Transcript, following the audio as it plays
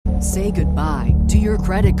Say goodbye to your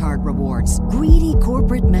credit card rewards. Greedy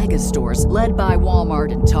corporate mega stores, led by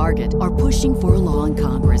Walmart and Target, are pushing for a law in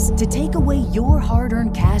Congress to take away your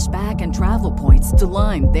hard-earned cash back and travel points to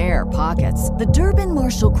line their pockets. The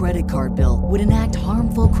Durbin-Marshall credit card bill would enact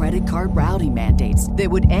harmful credit card routing mandates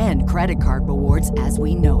that would end credit card rewards as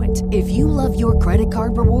we know it. If you love your credit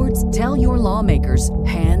card rewards, tell your lawmakers,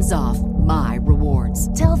 hands off my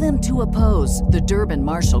rewards. Tell them to oppose the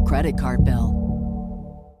Durbin-Marshall credit card bill.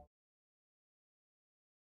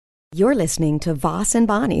 You're listening to Voss and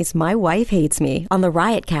Bonnie's My Wife Hates Me on the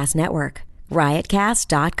Riotcast Network.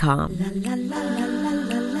 Riotcast.com.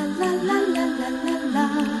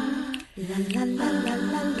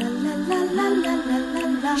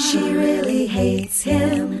 She really hates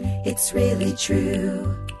him, it's really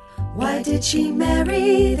true. Why did she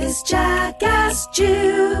marry this jackass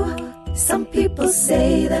Jew? Some people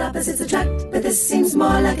say that opposites attract, but this seems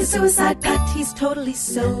more like a suicide pact. He's totally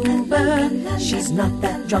sober, she's not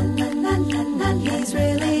that drunk. He's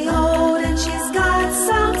really old and she's got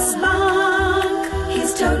some spunk.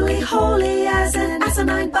 He's totally holy as an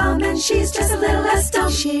asinine bomb, and she's just a little less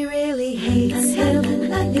dumb. She really hates him,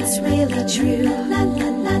 it's really true.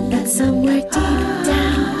 But somewhere deep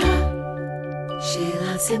down, she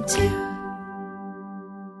loves him too.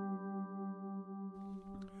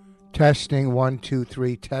 Testing, 1, 2,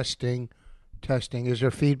 3, testing. Is there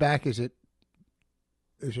feedback? Is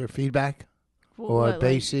there feedback? Or what,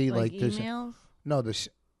 Basie, like this? emails?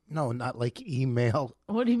 No, not like email.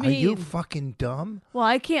 What do you mean? Are you fucking dumb? Well,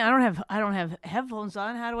 I can't. I don't have headphones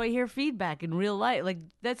on. How do I hear feedback in real life? Like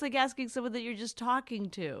that's like asking someone that you're just talking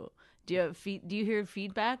to. Do you hear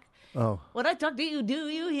feedback? Oh. When I talk to you, do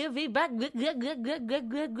you hear feedback?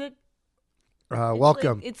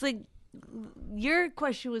 Welcome. It's like your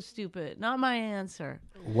question was stupid, not my answer.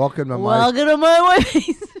 Welcome to My Wife.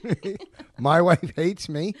 My Wife Hates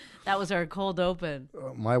Me. That was our cold open.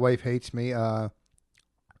 My Wife Hates Me.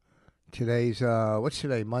 Today's what's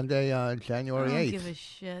today? Monday, January 8th. I don't give a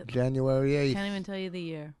shit. January 8th. Can't even tell you the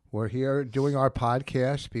year. We're here doing our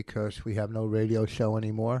podcast because we have no radio show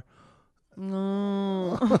anymore.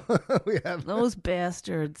 No. We have Those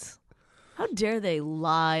bastards. How dare they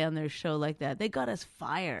lie on their show like that? They got us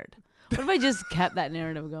fired. What if I just kept that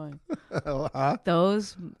narrative going?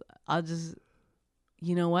 I'll just,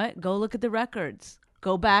 you know what? Go look at the records.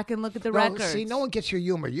 Go back and look at the records. See, no one gets your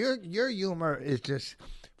humor. Your humor is just.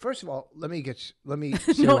 First of all, let me.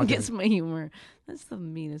 No one gets my humor. That's the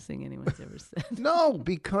meanest thing anyone's ever said. No,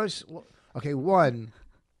 because one,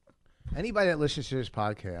 anybody that listens to this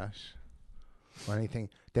podcast or anything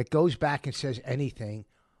that goes back and says anything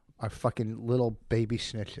are fucking little baby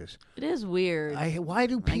snitches. It is weird. Why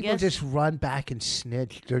do people just run back and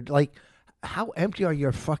snitch? They're like, how empty are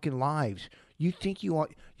your fucking lives? You think I'm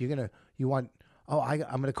gonna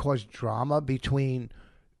cause drama between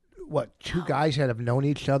two guys that have known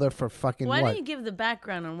each other for fucking Why don't you give the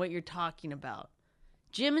background on what you're talking about?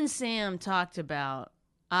 Jim and Sam talked about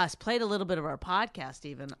us, played a little bit of our podcast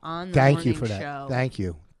even on the morning show. Thank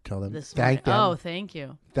you. Tell them. Thank them. Oh, thank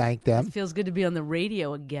you. Thank them. It feels good to be on the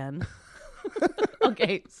radio again.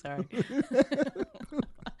 Okay, sorry.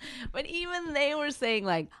 But even they were saying,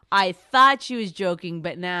 like, I thought she was joking,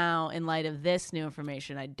 but now, in light of this new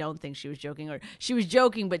information, I don't think she was joking. Or she was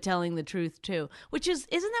joking, but telling the truth, too. Which isn't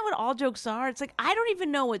that what all jokes are? It's like, I don't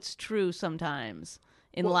even know what's true sometimes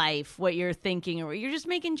in life, what you're thinking, or you're just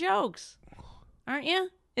making jokes. Aren't you?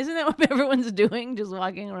 Isn't that what everyone's doing? Just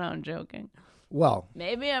walking around joking. Well,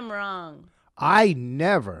 maybe I'm wrong. I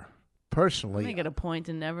never personally make it a point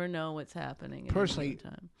to never know what's happening. Personally,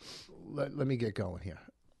 let me get going here.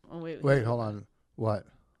 Oh, wait, hold on. What?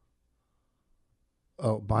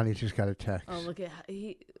 Oh, Bonnie just got a text. Oh, look at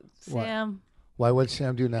Sam. Why would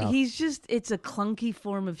Sam do now? It's a clunky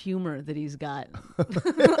form of humor that he's got.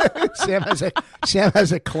 Sam has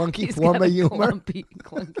a clunky form of humor. Clunky.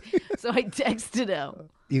 So I texted him.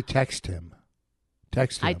 You text him.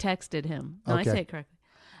 I texted him. No, okay. I say it correctly.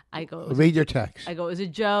 I go. Read your text. I go. It was a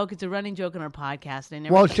joke. It's a running joke in our podcast.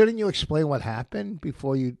 Well, shouldn't you explain what happened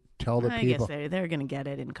before you tell the people? I guess they're going to get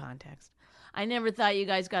it in context. I never thought you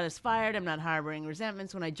guys got us fired. I'm not harboring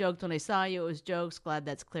resentments. When I joked when I saw you, it was jokes. Glad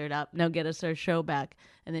that's cleared up. Now get us our show back.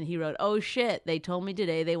 And then he wrote, oh, shit. They told me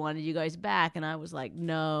today they wanted you guys back. And I was like,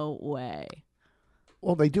 no way.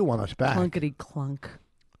 Well, they do want us back. Clunkety clunk.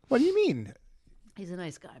 What do you mean? He's a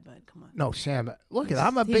nice guy, bud. Come on. No, Sam. Look,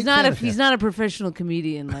 I'm a big fan of him. He's not a professional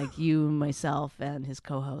comedian like you, myself, and his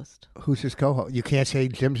co-host. Who's his co-host? You can't say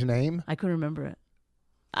Jim's name? I couldn't remember it.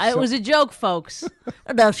 It was a joke, folks. I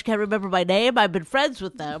don't know if she can't remember my name. I've been friends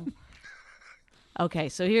with them. Okay,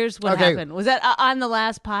 so here's what Okay. happened. Was that on the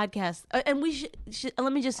last podcast? And we should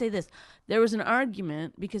let me just say this. There was an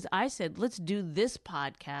argument because I said, let's do this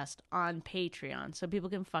podcast on Patreon so people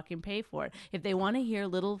can fucking pay for it. If they want to hear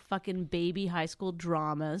little fucking baby high school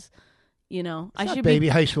dramas, you know, It's not baby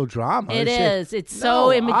high school drama. It It's is. It's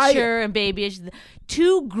so immature and babyish.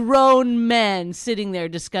 Two grown men sitting there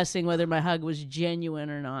discussing whether my hug was genuine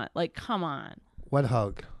or not. Like, come on. What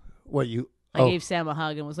hug? What you? I gave Sam a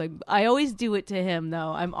hug and was like, I always do it to him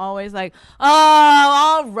though. I'm always like, oh,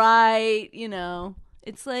 all right, you know.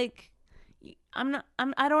 It's like Sam and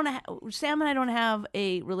I don't have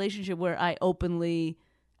a relationship where I openly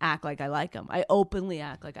act like I like him. I openly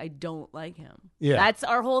act like I don't like him. Yeah. That's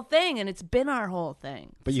our whole thing, and it's been our whole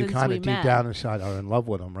thing. But you since kind we of deep met. down inside are in love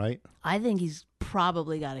with him, right? I think he's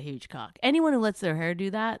probably got a huge cock. Anyone who lets their hair do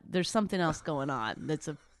that, there's something else going on that's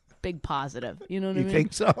a big positive. You know what I You mean?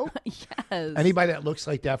 think so? Yes. Anybody that looks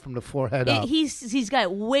like that from the forehead up. He's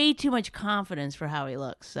got way too much confidence for how he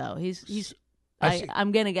looks. So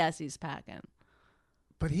I'm gonna guess he's packing.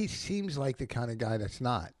 But he seems like the kind of guy that's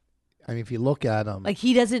not. I mean, if you look at him, Like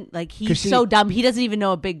he doesn't like he's 'Cause he- so dumb. He doesn't even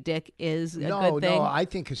know a big dick is a good thing. no, I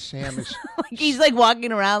think because Sam is. Like, he's like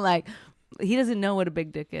walking around like he doesn't know what a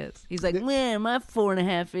big dick is. He's like, man, my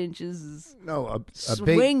 4.5 inches is No, a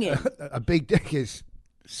swinging. big a big dick is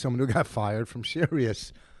someone who got fired from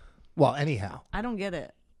Sirius. Well, anyhow, I don't get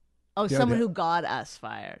it. Oh, Yeah, someone the- who got us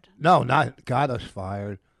fired. no, not got us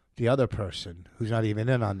fired. The other person who's not even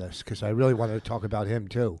in on this because I really wanted to talk about him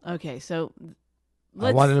too. Okay, so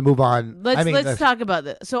I wanted to move on. Let's talk about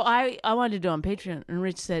this. So I wanted to do it on Patreon, and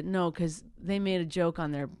Rich said no because they made a joke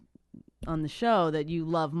on the show that you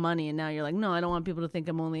love money, and now you're like, no, I don't want people to think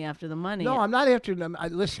I'm only after the money. No, I'm not after them.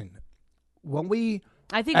 Listen, when we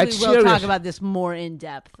I think at we will Sirius- talk about this more in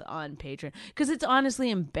depth on Patreon because it's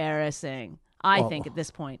honestly embarrassing. I think at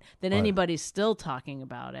this point that anybody's still talking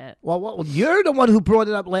about it. Well, you're the one who brought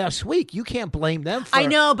it up last week. You can't blame them for. I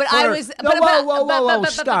know, but I was. No, whoa,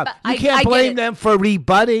 stop! You I can't get blame it. them for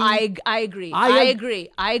rebutting. I agree. I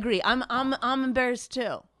agree. I'm embarrassed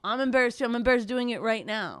too. I'm embarrassed doing it right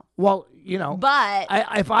now. Well, you know, But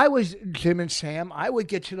if I was Jim and Sam, I would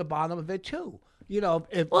get to the bottom of it too. You know,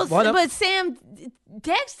 if but Sam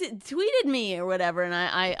tweeted me or whatever, and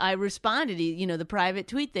I responded. The private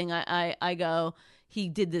tweet thing. I go. He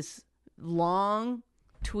did this long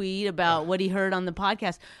tweet about what he heard on the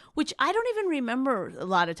podcast, which I don't even remember a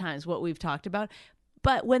lot of times what we've talked about.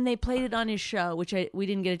 But when they played it on his show, which we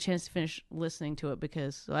didn't get a chance to finish listening to it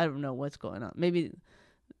because I don't know what's going on. Maybe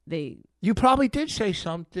you probably did say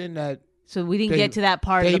something that. So we didn't get to that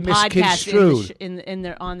part of they the podcast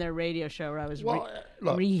misconstrued. on their radio show where I was Well,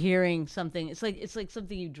 look. rehearing something. It's like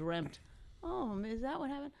something you dreamt. Oh, is that what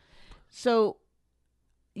happened? So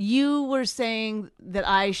you were saying that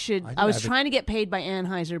I was trying to get paid by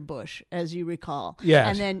Anheuser-Busch, as you recall. Yes.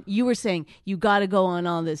 And then you were saying you got to go on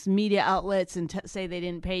all this media outlets and say they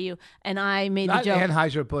didn't pay you. And I made Not the joke.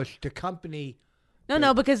 Anheuser-Busch, the company.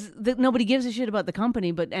 No, because nobody gives a shit about the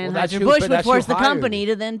company, but that's who- Anheuser-Busch but would that's who force the hired company you.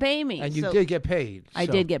 to then pay me. And you So- did get paid. I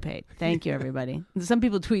so- did get paid. Thank you, everybody. Some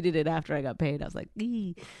people tweeted it after I got paid. I was like,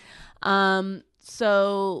 "Ee."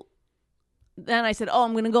 So then I said, oh,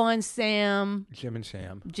 I'm going to go on Jim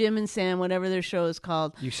and Sam. whatever their show is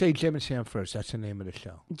called. You say Jim and Sam first. That's the name of the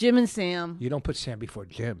show. Jim and Sam. You don't put Sam before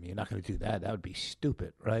Jim. You're not going to do that. That would be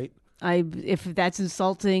stupid, right? If that's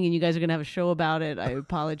insulting and you guys are going to have a show about it, I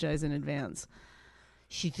apologize in advance.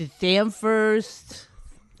 She did Sam first.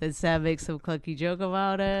 Then Sam makes some clunky joke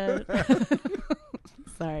about it.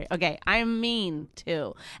 Sorry. Okay, I'm mean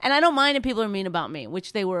too. And I don't mind if people are mean about me,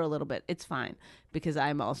 which they were a little bit. It's fine because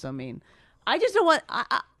I'm also mean. I just don't want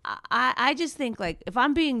I just think like if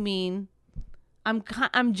I'm being mean,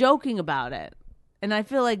 I'm joking about it. And I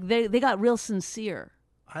feel like they got real sincere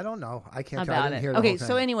I don't know. I can't tell. I about didn't it. hear the Okay, whole so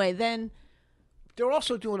thing. anyway, then They're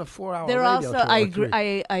also doing a 4-hour they're radio also tour I or agree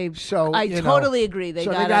three. I totally agree. They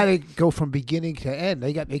They gotta got to go from beginning to end.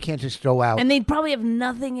 They can't just throw out. and they probably have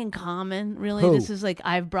nothing in common, really. Who? This is like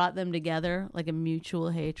I've brought them together, like a mutual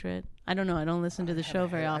hatred. I don't know. I don't listen to the show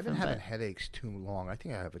very I've often. been having But, headaches too long. I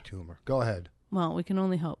think I have a tumor. Go ahead. well, we can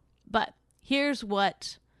only hope. But here's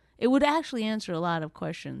what it would actually answer a lot of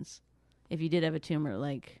questions if you did have a tumor,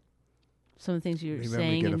 like some of the things you're Remember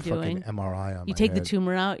saying to get and a fucking doing. MRI on You my take the head.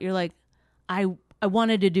 tumor out, you're like, I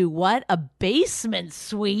wanted to do what? A basement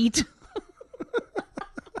suite?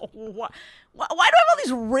 Why do I have all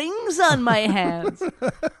these rings on my hands?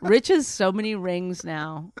 Rich has so many rings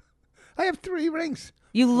now. I have 3 rings.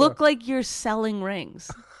 You look like you're selling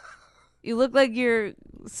rings. You look like you're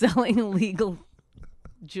selling illegal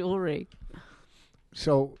jewelry.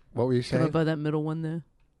 So what were you Can I saying? buy that middle one there?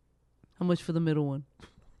 How much for the middle one?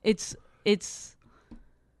 It's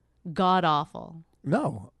god awful.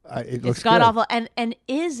 No, it looks It's god good. awful. And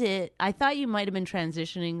is it? I thought you might have been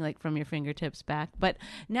transitioning like from your fingertips back, but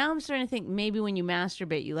now I'm starting to think maybe when you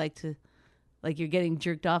masturbate, you like you're getting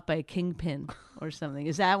jerked off by a kingpin or something.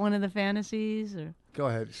 Is that one of the fantasies? Or Go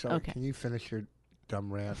ahead. So Okay. can you finish your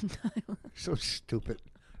dumb rant? So stupid.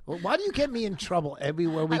 Well, why do you get me in trouble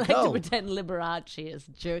everywhere we I like go? to pretend Liberace is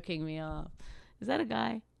jerking me off. Is that a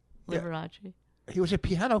guy? Yeah. Liberace. He was a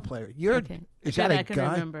piano player. You're Okay. is that a I couldn't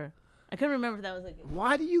guy? remember. I couldn't remember if that was like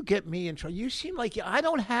Why do you get me in trouble? You seem like I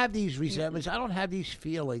don't have these resentments. I don't have these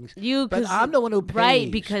feelings. you. but 'Cause- I'm the one who pays.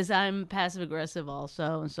 right? Because I'm passive aggressive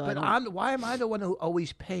also, and so. But I don't, why am I the one who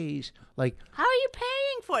always pays? Like, how are you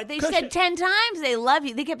paying for it? They 'Cause said 10 times they love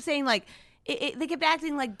you. They kept saying like, they kept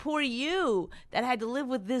acting like poor you that had to live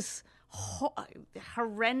with this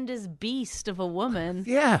horrendous beast of a woman.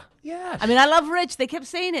 yeah, yes. I mean, I love Rich. They kept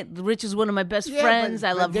saying it. Rich is one of my best Yeah, friends. but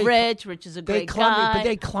I love they- Rich. Rich is a they great clump me, guy. but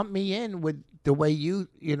they clump me in with the way you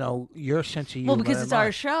know, your sense of humor. Well, because and it's our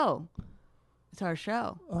mine. show. It's our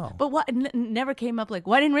show. Oh. But what never came up like,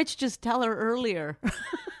 why didn't Rich just tell her earlier?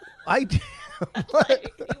 I did.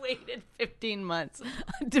 He waited 15 months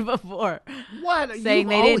before What?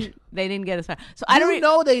 saying You've they didn't get us fired. So I I don't don't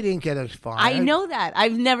know they didn't get us fired. I know that.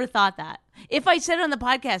 I've never thought that. If I said it on the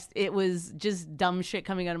podcast, it was just dumb shit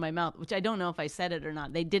coming out of my mouth, which I don't know if I said it or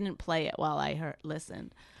not. They didn't play it while I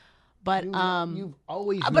listened. But You've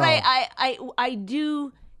always but known. I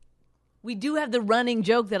do. We do have the running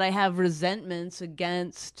joke that I have resentments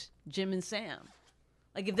against Jim and Sam.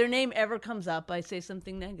 Like if their name ever comes up, I say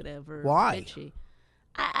something negative or Why? bitchy.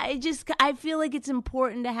 I feel like it's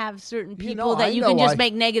important to have certain people You know, that I you know can just I-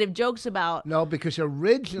 make negative jokes about. No, because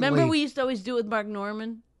originally. Remember we used to always do it with Mark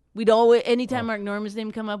Norman? We'd always, anytime Mark Norman's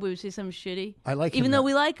name come up, we would say something shitty. I like him even though now.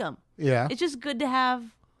 we like him. Yeah. It's just good to have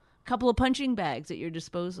a couple of punching bags at your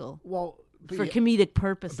disposal Well, but for yeah, comedic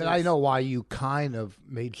purposes. but I know why you kind of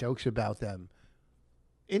made jokes about them.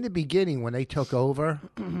 In the beginning, when they took over,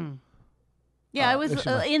 Yeah, I was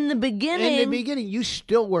listen, in the beginning. in the beginning, you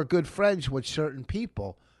still were good friends with certain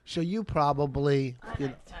people. So you probably. I'm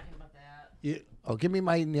not talking about that. Give me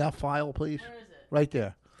my file, please. Where is it? Right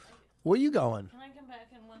there. Where you going? Can I come back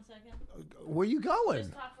in 1 second? Where you going?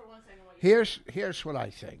 Just talk for 1 second. What you Here's what I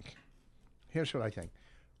think. Here's what I think.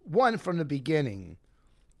 One, from the beginning,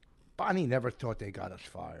 Bonnie never thought they got us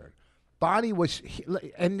fired. Bonnie was,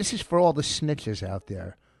 and this is for all the snitches out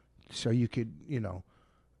there, so you could,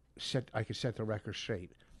 I could set the record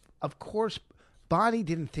straight. Of course, Bonnie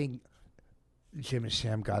didn't think Jim and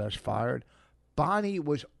Sam got us fired. Bonnie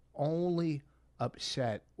was only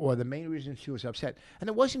upset, or the main reason she was upset, and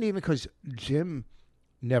it wasn't even because Jim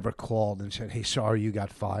never called and said, "Hey, sorry you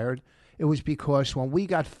got fired." It was because when we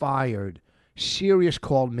got fired, Sirius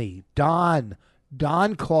called me. Don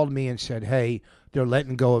called me and said, "Hey, they're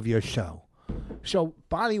letting go of your show." So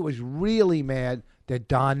Bonnie was really mad that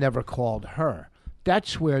Don never called her.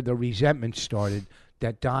 That's where the resentment started,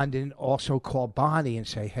 that Don didn't also call Bonnie and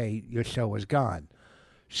say, "Hey, your show is gone."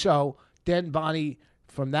 So then Bonnie,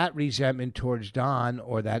 from that resentment towards Don,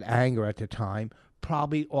 or that anger at the time,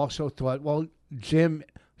 probably also thought, well, Jim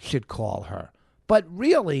should call her. But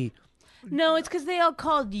really, No, it's because they all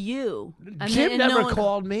called you. Jim never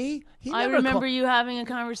called me. He I never remember called- you having a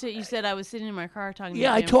conversation. You said I was sitting in my car talking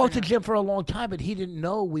Yeah, to I Jim. talked for to an Jim for a long time, but he didn't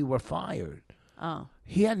know we were fired. hour.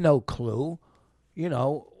 He had no clue,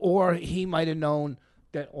 or he might have known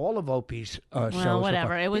that all of Opie's shows Oh, were well, whatever.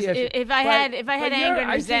 fired. It was Yes, if I had but anger your- and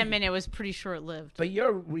I think- resentment, it was pretty short lived. But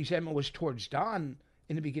your resentment was towards Don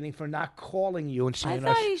in the beginning for not calling you and I saying,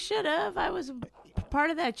 thought he should have. I was a part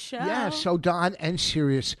of that show. yeah, so Don and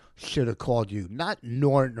Sirius should have called you, not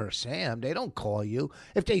Norton or Sam. They don't call you.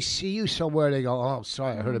 If they see you somewhere, they go, "Oh,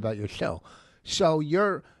 sorry, I heard about your show." So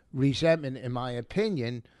your resentment, in my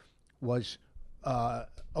opinion, was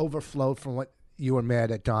overflowed from what you were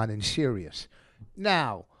mad at Don and Sirius.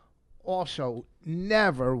 Now, also,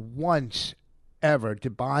 never once ever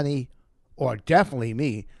did Bonnie, or definitely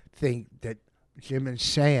me, think that Jim and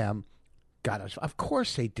Sam got us. Of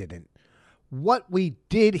course they didn't. What we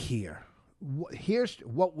did here, here's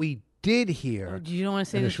what we did here. Do you don't want to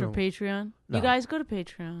say in this this for room. Patreon? No. You guys go to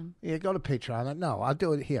Patreon. Yeah, go to Patreon. No, I'll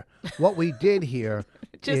do it here. What we did here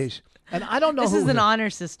is, and I don't know This who is an honor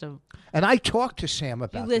system. and I talked to Sam You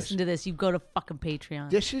about listen this. to this, you go to fucking Patreon.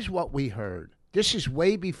 This is what we heard. This is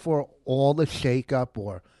way before all the shakeup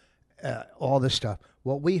or all this stuff.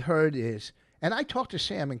 What we heard is, and I talked to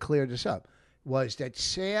Sam and cleared this up, was that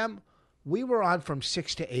Sam, we were on from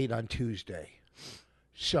 6 to 8 on Tuesday.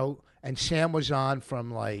 So, and Sam was on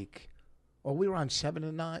from like Or we were on 7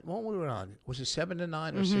 to 9. What we were on? Was it 7 to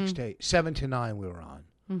 9 or 6 to 8? 7 to 9 we were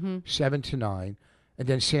on. 7 to 9. And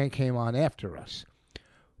then Sam came on after us.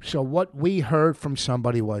 So what we heard from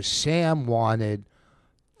somebody was Sam wanted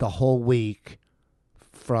the whole week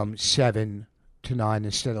from 7 to 9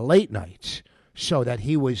 instead of late nights. So that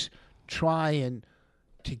he was trying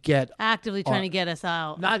to get... Actively trying to get us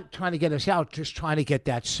out. Not trying to get us out, just trying to get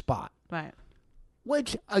that spot. Right.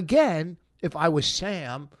 Which, again, if I was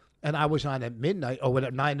Sam and I was on at midnight or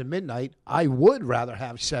at 9 to midnight, I would rather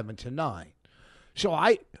have 7 to 9. So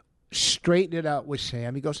I straightened it out with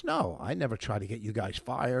Sam. He goes, no, I never try to get you guys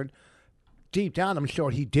fired. Deep down, I'm sure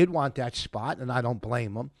he did want that spot, and I don't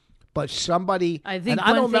blame him. But somebody... I think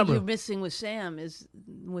one thing you're missing with Sam is,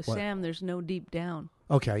 Sam, there's no deep down.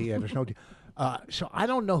 Okay, yeah, there's no... so I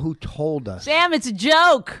don't know who told us. Sam, it's a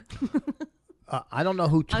joke. I don't know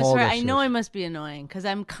who told us. I'm sorry, I know I must be annoying because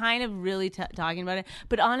I'm kind of really talking about it.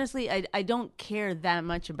 But honestly, I don't care that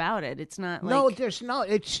much about it. It's not like... No, there's no...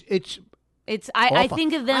 I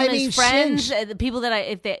think of them as friends, since... the people that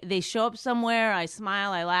if they show up somewhere, I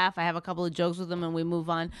smile, I laugh, I have a couple of jokes with them, and we move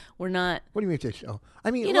on. We're not. What do you mean they show? I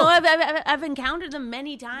mean, you know, I've encountered them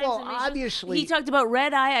many times. Well, obviously, he talked about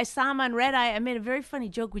Red Eye. I saw him on Red Eye. I made a very funny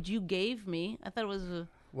joke, which you gave me. I thought it was.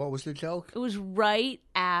 What was the joke? It was right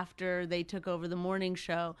after they took over the morning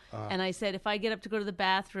show, and I said, if I get up to go to the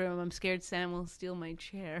bathroom, I'm scared Sam will steal my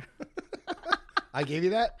chair. I gave you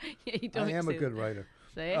that. Yeah, you don't. I am a good writer.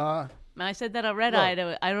 Say. I said that on Red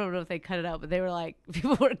Eye. I don't know if they cut it out, but they were like,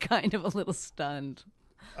 people were kind of a little stunned.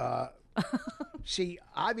 See,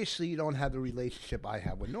 obviously you don't have the relationship I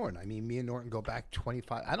have with Norton. I mean, me and Norton go back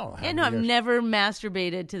 25. I don't know how many I've years. never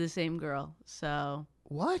masturbated to the same girl. So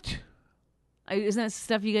what? Isn't that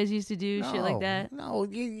stuff you guys used to do? No, shit like that? No,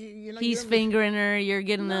 you know. He's fingering her. You're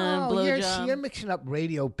getting a blowjob. You're mixing up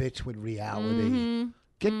radio bits with reality.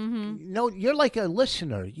 No, you're like a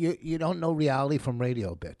listener. You don't know reality from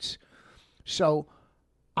radio bits. So,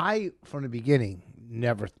 I from the beginning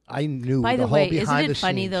I knew. By the whole way, behind isn't it the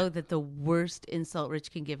funny scenes. though that the worst insult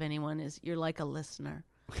Rich can give anyone is you're like a listener.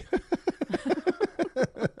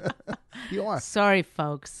 You are. Sorry,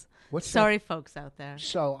 folks. Sorry, folks out there.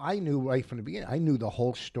 So I knew right from the beginning. I knew the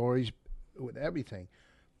whole stories with everything.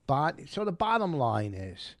 So the bottom line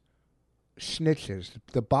is snitches.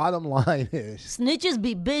 The bottom line is snitches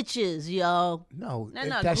be bitches, yo. No,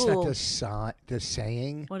 not that's cool. not the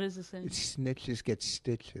saying. What is the saying? It's snitches get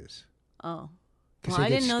stitches. Oh. Well, I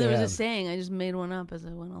didn't know there was a saying. I just made one up as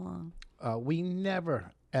I went along. We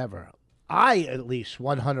never, ever. I at least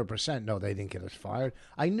 100% know they didn't get us fired.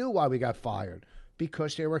 I knew why we got fired.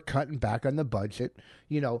 Because they were cutting back on the budget.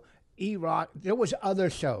 You know, E-Rock, there was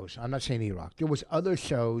other shows. I'm not saying E-Rock. There was other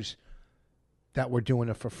shows that were doing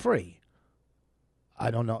it for free.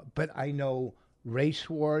 I don't know. But I know Race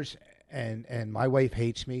Wars and My Wife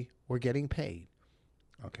Hates Me were getting paid.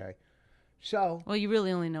 Okay. So. Well, you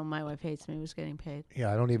really only know My Wife Hates Me was getting paid.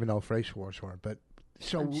 Yeah, I don't even know if Race Wars were. But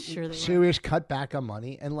so sure Sirius cut back on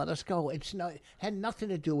money and let us go. Had nothing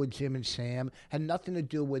to do with Jim and Sam. Had nothing to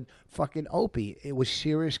do with fucking Opie. It was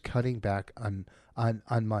Sirius cutting back on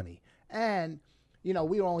money. And you know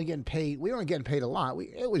we were only getting paid. We weren't getting paid a lot.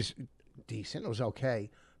 It was decent. It was okay.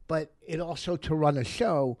 But it also to run a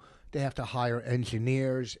show they have to hire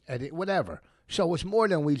engineers, edit, whatever. So it was more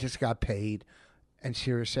than we just got paid. And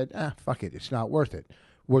Sirius said, fuck it. It's not worth it.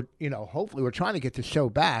 Hopefully we're trying to get the show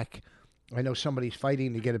back. I know somebody's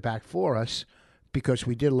fighting to get it back for us because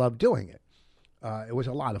we did love doing it. It was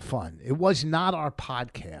a lot of fun. It was not our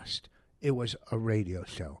podcast. It was a radio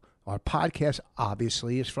show. Our podcast,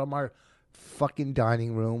 obviously, is from our fucking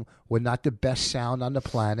dining room. We're not the best sound on the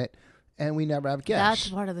planet, and we never have guests.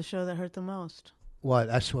 That's part of the show that hurt the most. What?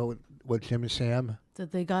 That's what Jim and Sam?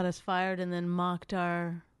 That they got us fired and then mocked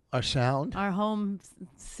our sound? Our home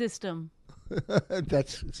system.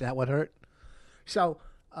 Is that what hurt? So...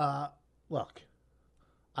 look,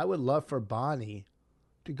 I would love for Bonnie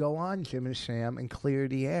to go on Jim and Sam and clear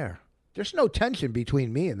the air. There's no tension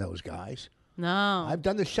between me and those guys. No. I've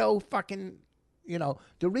done the show fucking,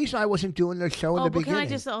 the reason I wasn't doing the show in the beginning. Can I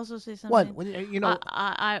just also say something? What?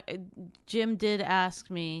 When, Jim did ask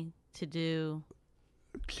me to do...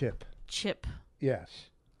 Chip. Yes.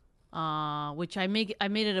 Which I made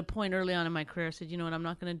it a point early on in my career. I said, you know what, I'm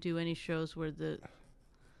not going to do any shows where the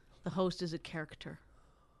host is a character.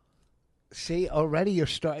 See, already you're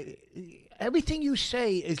starting. Everything you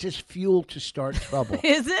say is just fuel to start trouble.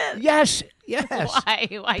 Is it? Yes. Why?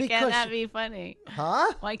 Why can't that be funny?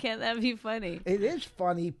 Huh? Why can't that be funny? It is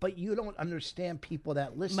funny, but you don't understand people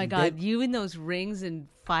that listen. My God, you in those rings and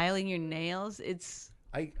filing your nails, it's...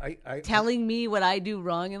 telling me what I do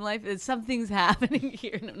wrong in life. Something's happening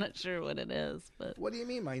here, and I'm not sure what it is. But What do you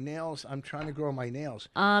mean, my nails? I'm trying to grow my nails.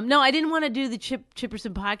 no, I didn't want to do the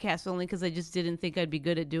Chipperson podcast only because I just didn't think I'd be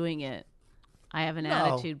good at doing it. I have an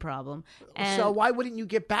attitude problem. And So why wouldn't you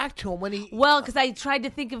get back to him when he? well, because I tried to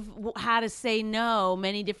think of how to say no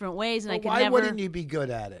many different ways, and I could Why never. wouldn't you be good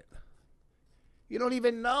at it? You don't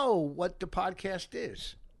even know what the podcast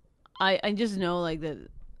is. I just know like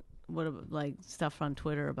like stuff on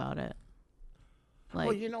Twitter about it. Like,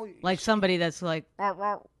 Well, you know, like somebody that's like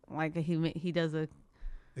he does a.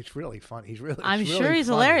 It's really fun. He's really. I'm it's sure really he's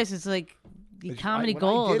funny. hilarious. It's like the comedy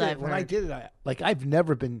gold. When I did it, I've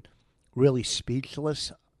never been really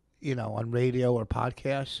speechless, on radio or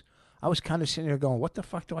podcasts. I was kind of sitting there going, "What the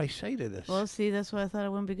fuck do I say to this?" Well, see, that's why I thought I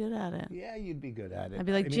wouldn't be good at it. Yeah, you'd be good at it. I'd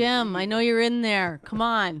be like, Jim, I know you're in there. Come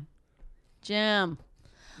on, Jim.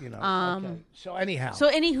 Okay. So anyhow. So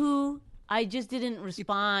anywho, I just didn't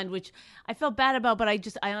respond, which I felt bad about, but I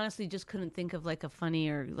honestly just couldn't think of like a funny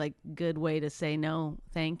or like good way to say no,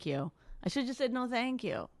 thank you. I should have just said no, thank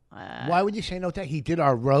you. Why would you say no? He did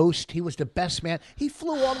our roast. He was the best man. He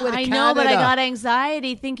flew all the way to Canada. I know, but I got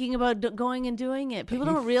anxiety thinking about going and doing it. People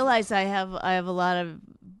don't realize I have a lot of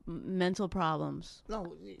mental problems.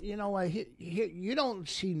 No, you know what? You don't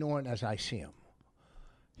see Norton as I see him.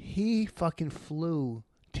 He fucking flew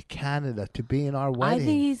to Canada to be in our wedding.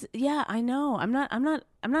 I think I know. I'm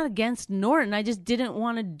not against Norton. I just didn't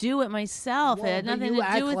want to do it myself. Well, it had but nothing you to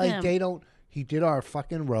act do with like him. They don't. He did our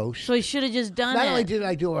fucking roast. So he should have just done it. Not only did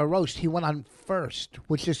I do a roast, he went on first,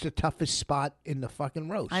 which is the toughest spot in the fucking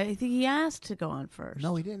roast. I think he asked to go on first.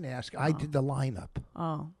 No, he didn't ask. I did the lineup.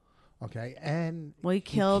 Oh. Okay, and Well, he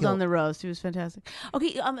killed on the roast. He was fantastic.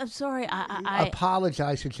 Okay, I'm sorry. I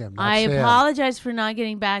apologize to Jim. I apologize for not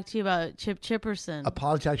getting back to you about Chip Chipperson.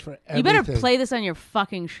 Apologize for everything. You better play this on your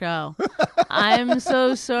fucking show. I'm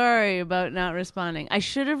so sorry about not responding. I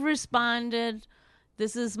should have responded.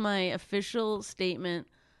 This is my official statement.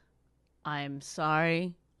 I'm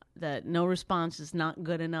sorry that no response is not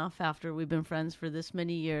good enough after we've been friends for this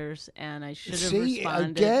many years, and I should have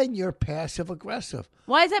responded. Again, you're passive aggressive.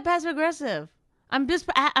 Why is that passive aggressive? I'm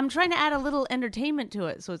trying to add a little entertainment to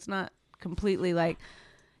it, so it's not completely like,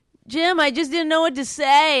 Jim, I just didn't know what to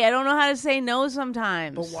say. I don't know how to say no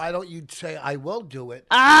sometimes. But why don't you say, I will do it?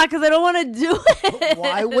 Because I don't want to do it. But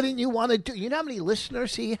why wouldn't you want to do it? You know how many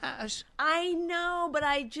listeners he has? I know, but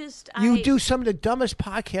You do some of the dumbest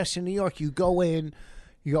podcasts in New York. You go in,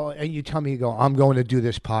 and you tell me, I'm going to do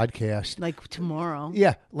this podcast. Like tomorrow.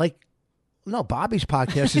 Yeah, no, Bobby's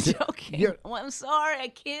podcast is joking. Well, I'm sorry, I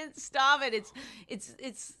can't stop it.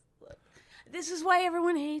 It's. This is why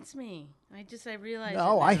everyone hates me. I realize.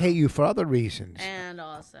 No, I hate you for other reasons. And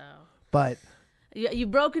also, but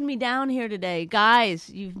you've broken me down here today, guys.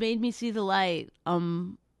 You've made me see the light. I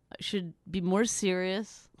should be more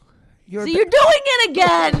serious. You're doing it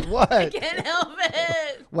again. What? I can't help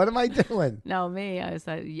it. What am I doing? No, me.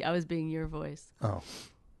 I was being your voice. Oh.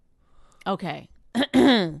 Okay.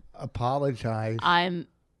 Apologize. I'm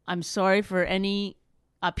sorry for any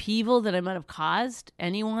upheaval that I might have caused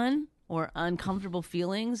anyone, or uncomfortable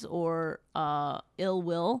feelings, or ill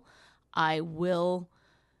will. I will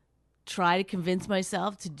try to convince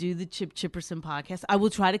myself to do the Chip Chipperson podcast. I will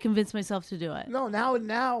try to convince myself to do it. No,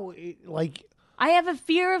 now, I have a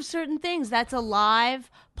fear of certain things. That's a live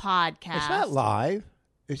podcast. It's not live.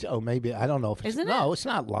 Maybe, I don't know if it's... Isn't it? No, it's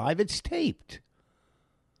not live. It's taped.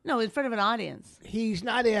 No, in front of an audience. He's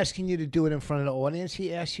not asking you to do it in front of the audience.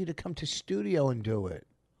 He asked you to come to studio and do it.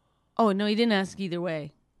 Oh, no, he didn't ask either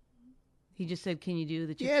way. He just said, can you do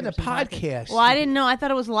the Chip Yeah, the Chipperson podcast. Well, I didn't know. I thought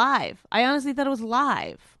it was live. I honestly thought it was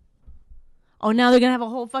live. Oh, now they're going to have a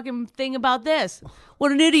whole fucking thing about this.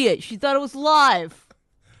 What an idiot. She thought it was live.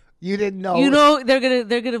 You didn't know. You know,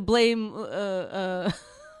 they're gonna blame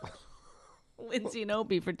Lindsay and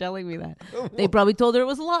Opie for telling me that. They probably told her it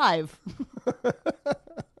was live.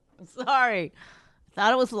 Sorry. I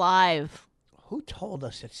thought it was live. Who told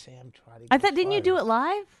us that Sam tried to I thought, didn't you do it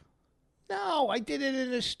live? No, I did it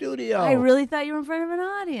in the studio. I really thought you were in front of an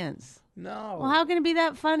audience. No. Well, how can it be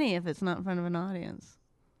that funny if it's not in front of an audience?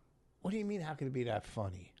 What do you mean, how can it be that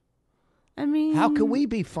funny? I mean... How can we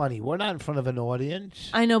be funny? We're not in front of an audience.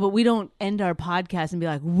 I know, but we don't end our podcast and be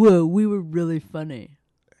like, whoa, we were really funny.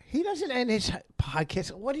 He doesn't end his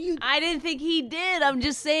podcast. What do you... I didn't think he did. I'm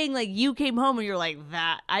just saying, like, you came home and you're like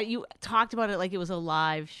that. You talked about it like it was a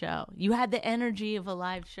live show. You had the energy of a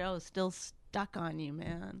live show still stuck on you,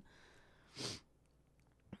 man.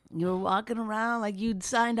 You were walking around like you'd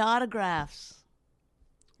signed autographs.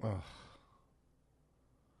 Oh.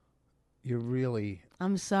 You're really...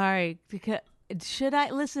 I'm sorry. Should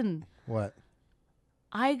I... Listen. What?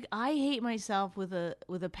 I hate myself with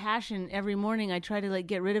a passion every morning. I try to like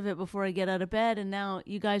get rid of it before I get out of bed, and now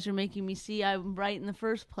you guys are making me see I'm right in the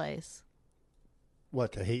first place.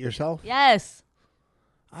 What, to hate yourself? Yes.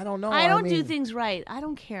 I don't know. I don't do mean, things right. I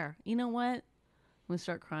don't care. You know what? I'm gonna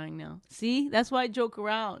start crying now. See? That's why I joke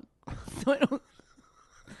around. So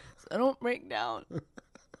I don't break down.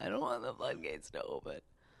 I don't want the floodgates to open.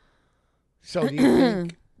 So do you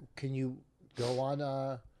think, can you go on,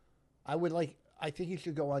 I think you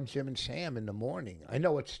should go on Jim and Sam in the morning. I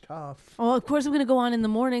know it's tough. Well, of course I'm gonna go on in the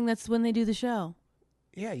morning. That's when they do the show.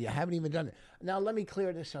 Yeah, you haven't even done it. Now, let me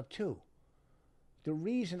clear this up, too. The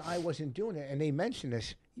reason I wasn't doing it, and they mentioned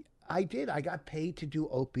this, I got paid to do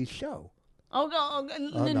Opie's show. No.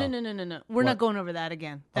 We're What? not going over that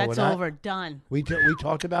again. Oh, we're That's not? over. Done. We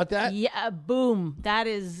talked about that? Yeah, boom.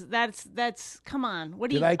 That's come on.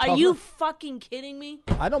 What Did I are talk you about- fucking kidding me?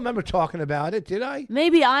 I don't remember talking about it, did I?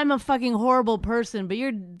 Maybe I'm a fucking horrible person, but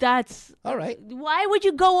that's All right. why would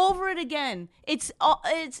you go over it again? It's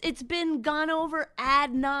been gone over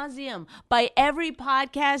ad nauseum by every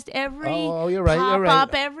podcast, every Oh, you're right, you're right.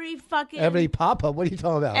 pop-up, every fucking Every pop-up, what are you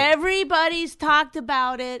talking about? everybody's talked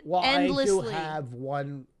about it Well, endlessly. I do have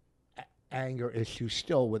one anger issue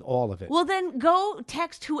still with all of it. Well, then go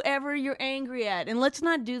text whoever you're angry at. And let's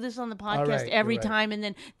not do this on the podcast right, every you're right. time. And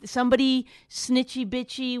then somebody snitchy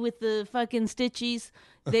bitchy with the fucking stitchies,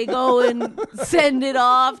 they go and send it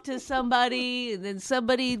off to somebody. And then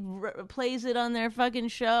somebody plays it on their fucking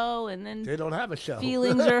show. And then They don't have a show.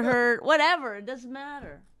 feelings are hurt. Whatever. It doesn't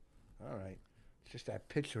matter. All right. It's just that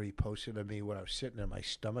picture he posted of me when I was sitting there. My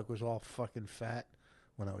stomach was all fucking fat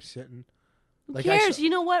when I was sitting. Who I cares? saw- You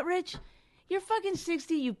know what, Rich? You're fucking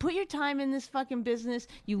 60. You put your time in this fucking business.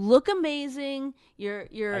 You look amazing. You're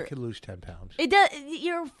I could lose 10 pounds. It does.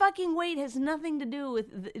 Your fucking weight has nothing to do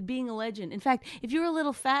with being a legend. In fact, if you were a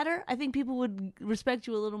little fatter, I think people would respect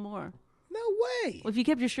you a little more. No way. Well, if you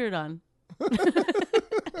kept your shirt on.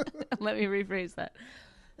 Let me rephrase that.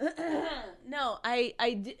 No,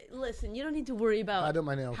 listen, you don't need to worry I about don't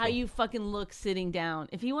mind how you fucking look sitting down.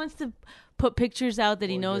 If he wants to put pictures out that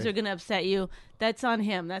he knows are going to upset you, that's on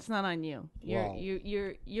him. That's not on you. Wow.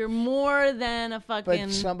 You're more than a fucking.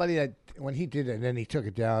 But somebody that, when he did it, and then he took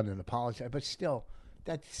it down and apologized, but still,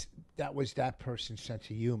 that was that person's sense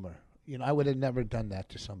of humor. You know, I would have never done that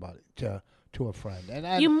to somebody, to a friend.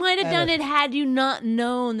 And You might have done it had you not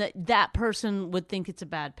known that person would think it's a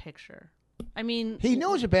bad picture. I mean, He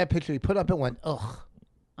knows a bad picture he put up and went, ugh.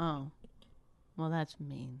 Oh, well, that's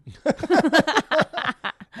mean.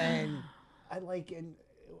 And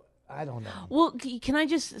I don't know. Well, can I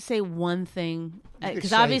just say one thing? could Because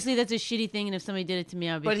say- obviously that's a shitty thing, and if somebody did it to me,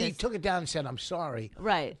 I would be But he pissed. took it down and said, I'm sorry.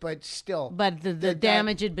 Right. But still. But the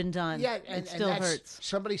damage had been done. Yeah, and it still that's, hurts.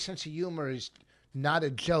 Somebody's sense of humor is not a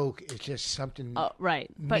joke. It's just something Oh, right.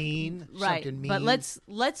 But, mean. Right. Something mean. But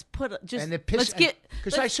let's put just And the let's get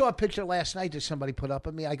because I saw a picture last night that somebody put up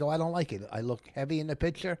of me. I go, I don't like it. I look heavy in the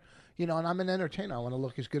picture, you know, and I'm an entertainer. I want to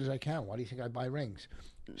look as good as I can. Why do you think I buy rings?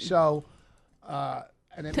 So,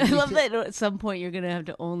 and it I made me love thi- that at some point you're gonna have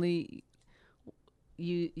to only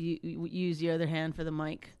you use your other hand for the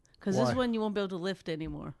mic because this Why? one you won't be able to lift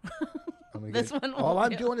anymore. I'm gonna this get- one all won't I'm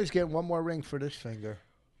be- doing is getting one more ring for this finger.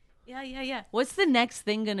 Yeah. What's the next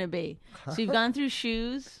thing gonna be? So you've gone through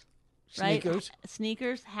shoes, right? Sneakers.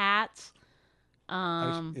 Sneakers, hats.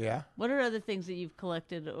 Yeah, What are other things that you've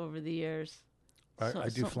collected over the years? I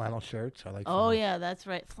do flannel shirts. I like. Oh flannel. yeah, that's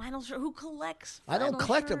right. Flannel shirt. Who collects? I don't flannel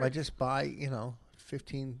collect them. I shirts? just buy,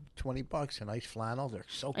 $15, $20 a nice flannel. They're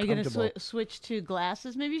so Are you gonna comfortable. Switch to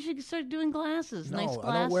glasses? Maybe you should start doing glasses. No, Nice glasses.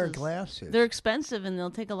 I don't wear glasses. They're expensive and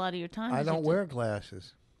they'll take a lot of your time. I if you don't do- wear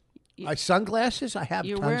glasses. Sunglasses? I have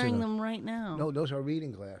You're tons of wearing them. them right now. No, those are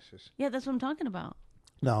reading glasses. Yeah, that's what I'm talking about.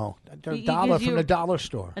 No, they're He $1 gives from you the dollar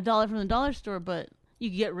store. $1 from the dollar store, but you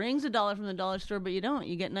can get rings $1 from the dollar store, but you don't.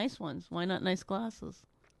 You get nice ones. Why not nice glasses?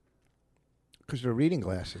 Because they're reading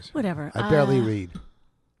glasses. Whatever. I barely read.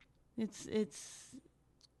 It's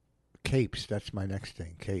Capes. That's my next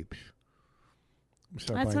thing. Capes. I'm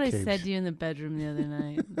start that's what buying I capes. said to you in the bedroom the other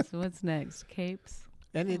night. So what's next? Capes?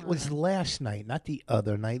 And it was last night, not the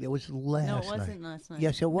other night. It was last No, night. it wasn't last night.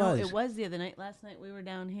 Yes, it was. No, it was the other night. Last night we were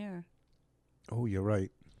down here. Oh, you're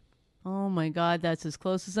right. Oh my God, that's as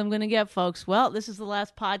close as I'm going to get, folks. Well, this is the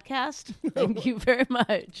last podcast. Thank you very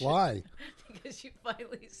much. Why? Because you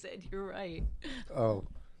finally said you're right. Oh,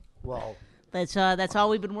 well. That's all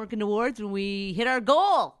we've been working towards when we hit our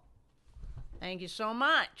goal. Thank you so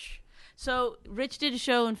much. So Rich did a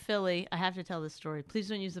show in Philly. I have to tell this story. Please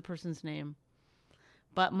don't use the person's name.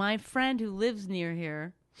 But my friend who lives near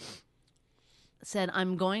here said,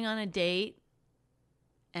 I'm going on a date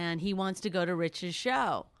and he wants to go to Rich's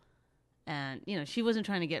show. And, she wasn't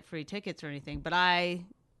trying to get free tickets or anything, but I,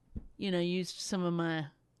 used some of my,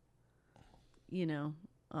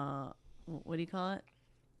 what do you call it?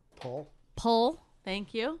 Pull.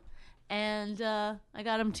 Thank you. And I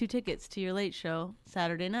got him 2 tickets to your late show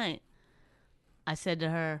Saturday night. I said to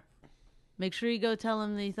her, make sure you go tell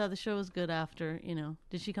him that you thought the show was good after,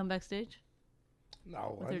 Did she come backstage?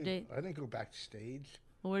 No, I didn't go backstage.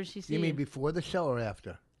 Well, where did she see you? You mean before the show or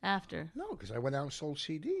after? After. No, because I went out and sold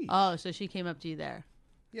CDs. Oh, so she came up to you there.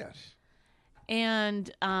 Yes.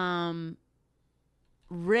 And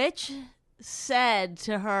Rich said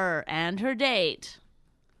to her and her date,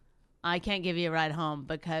 I can't give you a ride home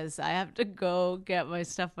because I have to go get my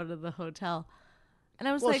stuff out of the hotel. And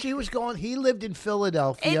I was like, she was going. He lived in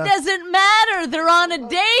Philadelphia. It doesn't matter. They're on a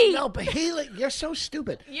date. No, but you're so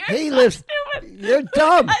stupid. You're stupid. You're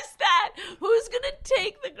dumb. What's that? Who's gonna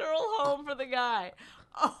take the girl home for the guy?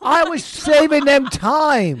 Oh, I was saving them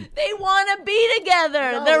time. They want to be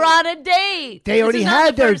together. No. They're on a date. They already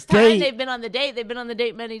had their date. They've been on the date. They've been on the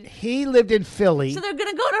date many. He lived in Philly. So they're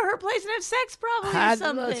gonna go to her place and have sex, probably or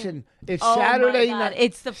something. Listen, it's Oh Saturday my God. night.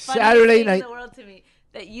 It's the funniest Saturday thing night. in the world to me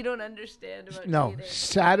that you don't understand about No, dating.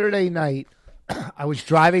 Saturday night. I was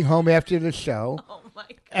driving home after the show. Oh my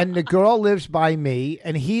God. And the girl lives by me,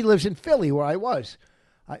 and he lives in Philly, where I was.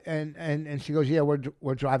 And she goes, yeah,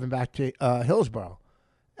 we're driving back to Hillsborough.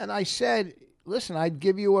 And I said, listen, I'd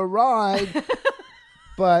give you a ride,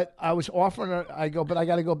 but I was offering her. I go, but I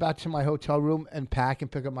got to go back to my hotel room and pack and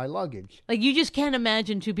pick up my luggage. Like, you just can't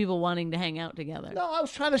imagine 2 people wanting to hang out together. No, I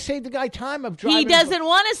was trying to save the guy time of driving. He doesn't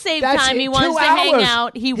want to save That's time. it, He wants 2 to hang hours.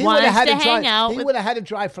 out. He would've wants had to hang drive, out. He would have had to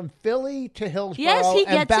drive from Philly to Hillsborough Yes, he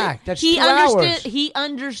and gets back. it. That's He 2 understood. hours. He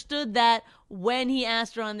understood that when he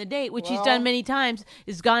asked her on the date, which he's Well- done many times,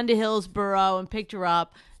 is gone to Hillsborough and picked her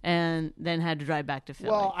up, and then had to drive back to Philly.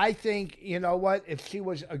 Well, I think, you know what? If she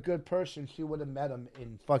was a good person, she would have met him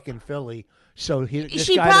in fucking Philly. So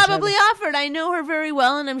she probably offered. I know her very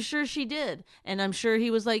well, and I'm sure she did. And I'm sure he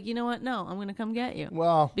was like, you know what? No, I'm going to come get you.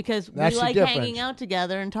 Well, because we that's the like difference. hanging out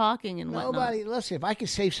together and talking and whatnot. Nobody, listen, if I could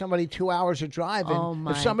save somebody 2 hours of driving, Oh, my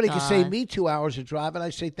if somebody could save God. me 2 hours of driving,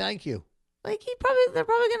 I'd say thank you. Like he's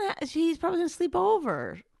probably gonna sleep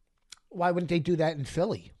over. Why wouldn't they do that in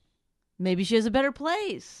Philly? Maybe she has a better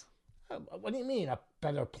place. What do you mean, a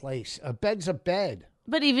better place? A bed's a bed.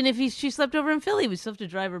 But even if she slept over in Philly, we still have to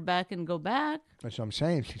drive her back and go back. That's what I'm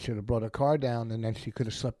saying. She should have brought her car down, and then she could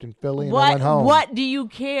have slept in Philly and then went home. What do you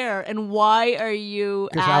care? And why are you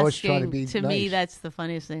 'Cause asking? I was trying to be me, nice. that's the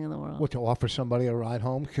funniest thing in the world. What, to offer somebody a ride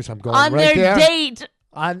home? Because I'm going On right their there. date.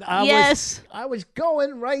 Yes. I was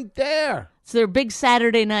going right there. It's their big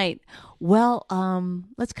Saturday night. Well,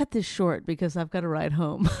 let's cut this short because I've got to ride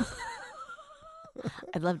home.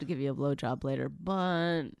 I'd love to give you a blowjob later,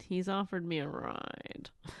 but he's offered me a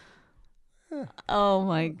ride. Oh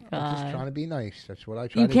my God! I'm just trying to be nice. That's what I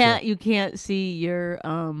try to do. You can't see your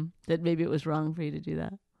that maybe it was wrong for you to do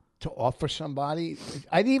that. To offer somebody,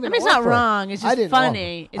 I didn't even. I mean, it's not offer. wrong. It's I just didn't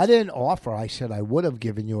funny. offer. I didn't offer. I said I would have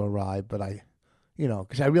given you a ride, but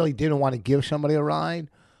because I really didn't want to give somebody a ride,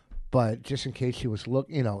 but just in case she was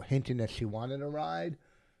hinting that she wanted a ride,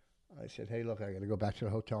 I said, hey, look, I got to go back to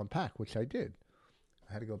the hotel and pack, which I did.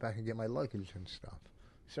 I had to go back and get my luggage and stuff.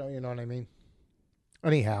 So you know what I mean.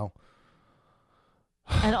 Anyhow.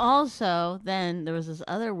 And also, then there was this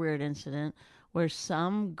other weird incident where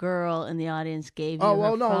some girl in the audience gave you her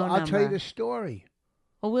phone number. I'll tell you the story.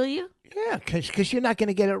 Oh, will you? Yeah, because you're not going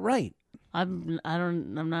to get it right. I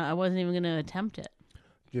wasn't even going to attempt it.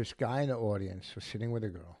 This guy in the audience was sitting with a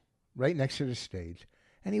girl right next to the stage,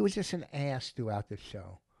 and he was just an ass throughout the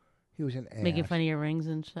show. He was an ass. Making fun of your rings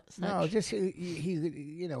and such? No, just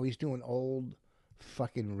he's doing old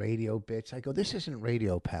fucking radio bits. I go, this isn't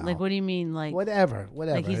radio, pal. Like, what do you mean? Like whatever.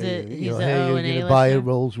 Like he's hey, an you're O&A gonna buy a listener?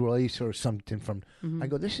 Rolls Royce or something from. Mm-hmm. I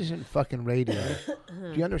go, this isn't fucking radio.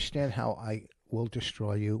 Do you understand how I will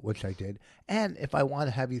destroy you, which I did, and if I want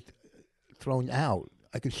to have you thrown out,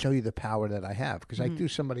 I can show you the power that I have because Mm-hmm. I threw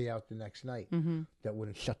somebody out the next night that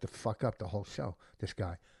wouldn't shut the fuck up the whole show. This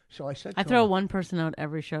guy. So I said, I to throw him, one person out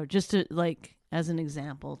every show just to as an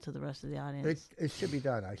example to the rest of the audience. It should be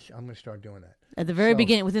done. I'm going to start doing that. At the very So-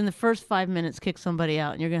 beginning, within the first 5 minutes, kick somebody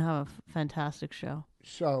out, and you're going to have a fantastic show.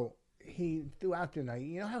 So he throughout the night,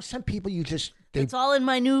 you know how some people they It's all in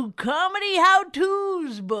my new comedy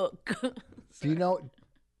how-tos book. do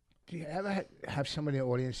you ever have somebody in the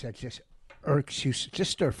audience that just irks you,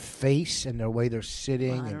 just their face and their way they're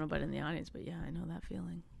sitting? Well, I don't know about in the audience, but yeah, I know that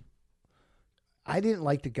feeling. I didn't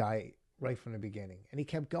like the guy right from the beginning, and he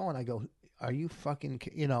kept going. I go, "Are you fucking?"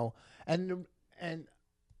 And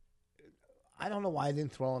I don't know why I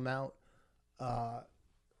didn't throw them out.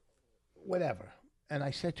 Whatever. And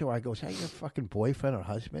I said to her, I go, is that your fucking boyfriend or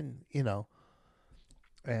husband? You know.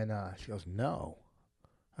 And she goes, no.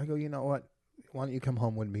 I go, you know what? Why don't you come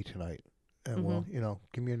home with me tonight? And we'll, you know,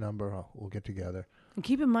 give me your number. We'll get together. And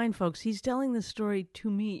keep in mind, folks, he's telling this story to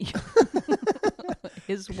me,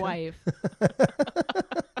 his wife.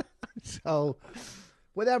 So,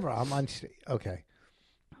 whatever. I'm on stage. Okay.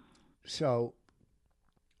 So,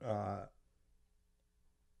 what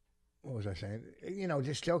was I saying? You know,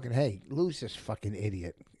 just joking. Hey, lose this fucking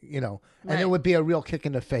idiot. You know, and it would be a real kick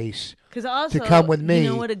in the face. Because also, to come with me. You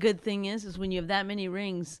know what a good thing is when you have that many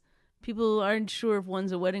rings, people aren't sure if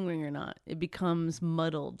one's a wedding ring or not. It becomes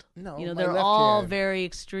muddled. No, you know, my they're left all hand. very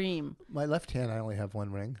extreme. My left hand, I only have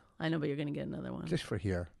one ring, I know, but you're going to get another one. just for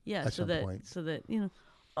here. Yeah, at so some point. that you know.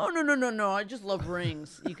 Oh no! I just love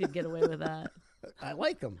rings. You could get away with that. I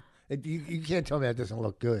like them. You can't tell me that doesn't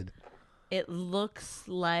look good. It looks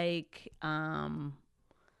like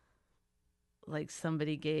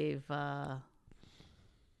somebody gave. I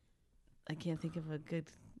can't think of a good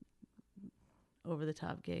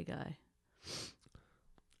over-the-top gay guy.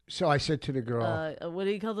 So I said to the girl, What do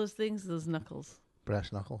you call those things? Those knuckles.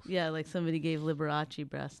 brass knuckles. Yeah, like somebody gave Liberace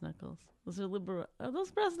brass knuckles. Are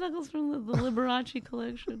those brass knuckles from the Liberace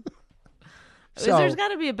collection? So- There's got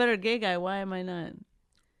to be a better gay guy. Why am I not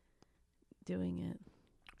doing it?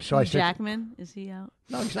 So I Hugh said, Jackman, is he out?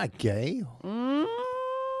 no, he's not gay. Mm,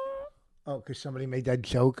 Oh, because somebody made that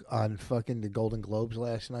joke on fucking the Golden Globes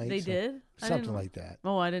last night. they So- did? I Something didn't- like that.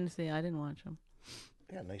 Oh, I didn't see. I didn't watch him.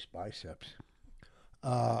 Yeah, nice biceps.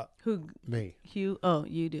 Who? Me. Hugh? Oh,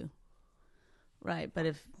 you do. Right,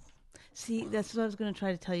 but see, that's what I was going to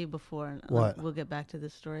try to tell you before. And What? We'll get back to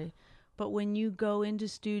this story. But when you go into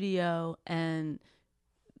studio and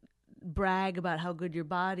brag about how good your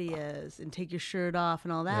body is and take your shirt off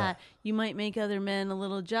and all that, you might make other men a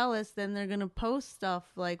little jealous. Then they're going to post stuff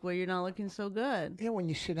like where you're not looking so good. Yeah, when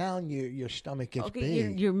you sit down, your stomach gets Okay,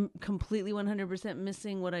 big. you're completely 100%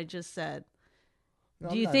 missing what I just said. No,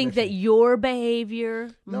 Do I'm you not think that missing. your behavior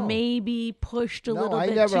No. maybe pushed a No, little I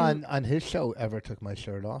bit never too? on his show ever took my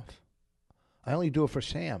shirt off. I only do it for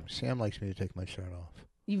Sam. Sam likes me to take my shirt off.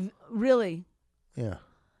 You've really? Yeah,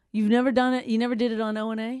 You've never done it? You never did it on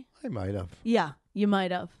O&A? I might have. Yeah, you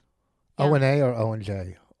might have. Yeah. O&A or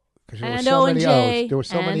O&J? Because there were And so many O&J. O's. There were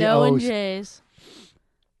so and many O&J's.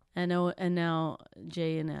 O's. And now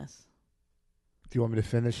J and S. Do you want me to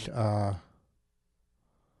finish the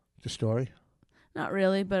story? Not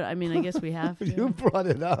really, but I mean, I guess we have to. You brought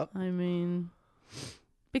it up. I mean,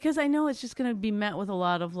 because I know it's just going to be met with a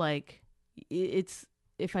lot of like, it's,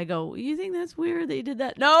 if I go, you think that's weird that you did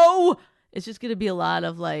that? No! It's just going to be a lot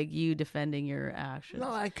of like you defending your actions.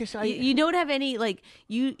 No, because I You don't have any like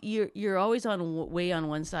you're always on way on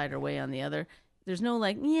one side or way on the other. There's no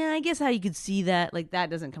like, yeah, I guess how you could see that, like that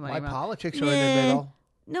doesn't come out my of your mouth. politics are in the Nah. middle.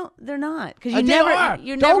 No, they're not, because They you never. are.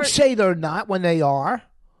 You're Don't never. say they're not when they are.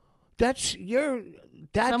 That's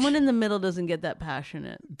Someone in the middle doesn't get that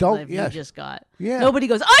passionate. Don't- Like yes. you just got. Yeah. Nobody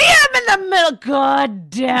goes, oh yeah, I'm in the middle. God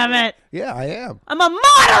damn it, Yeah, I am. I'm a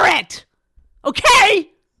moderate. Okay,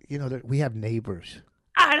 You know, we have neighbors.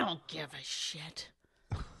 I don't give a shit.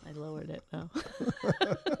 I lowered it though.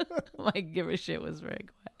 My give a shit was very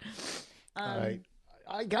quiet. All right.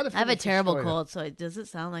 I got to I have a terrible cold, so does it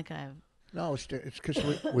sound like I have? No, it's because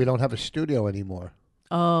we don't have a studio anymore.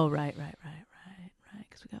 Oh, right.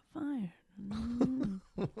 Because we got fired.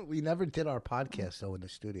 We never did our podcast, though, in the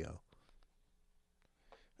studio.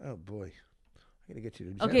 Oh, boy. I got to get to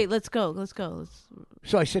the gym. Okay, let's go.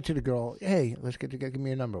 So I said to the girl, hey, let's get together. Give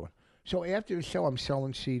me a number. So after the show, I'm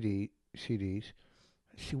selling CDs.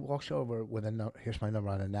 She walks over with here's my number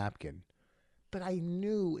on a napkin. But I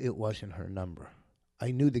knew it wasn't her number.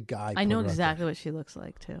 I knew the guy. I know put her up exactly what she looks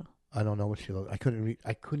like too. there. I don't know what she looked. I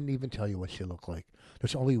couldn't even tell you what she looked like.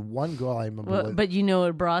 There's only one girl I remember. But you know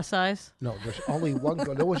her bra size? No, there's only one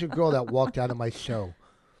girl. There was a girl that walked out of my show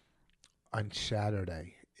on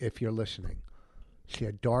Saturday. If you're listening, she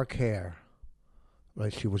had dark hair.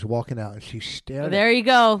 Right, she was walking out and she stared. There you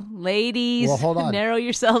go, ladies. Well, hold on. Narrow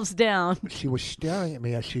yourselves down. She was staring at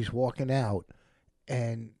me as she's walking out,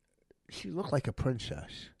 and she looked like a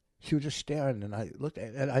princess. She was just staring, and I looked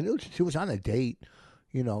at, and I knew she was on a date,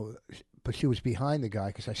 you know, but she was behind the guy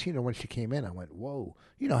because I seen her when she came in. I went, "Whoa!"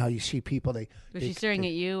 You know how you see people? Was she staring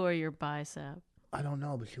at you or your bicep? I don't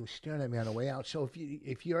know, but she was staring at me on the way out. So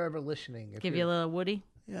if you're ever listening, Give you a little Woody?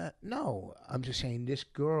 yeah, no, I'm just saying this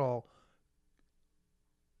girl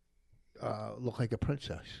looked like a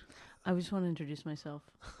princess. I just want to introduce myself.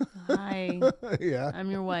 Hi, Yeah.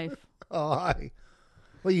 I'm your wife. Oh, hi.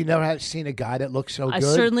 Well, you never had seen a guy that looked so I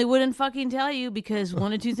good. certainly wouldn't fucking tell you because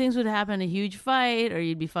one of two things would happen: a huge fight, or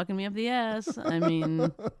you'd be fucking me up the ass. I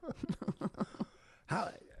mean,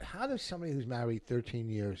 How does somebody who's married 13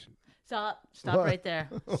 years? stop What? right there,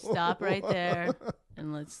 stop right there,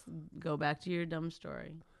 and let's go back to your dumb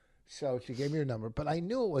story. So she gave me her number, but I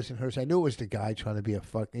knew it wasn't hers. I knew it was the guy trying to be a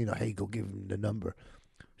fuck. Hey, go give him the number.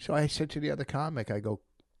 So I said to the other comic, I go,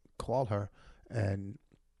 call her, and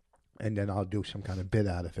then I'll do some kind of bit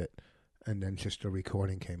out of it, and then just a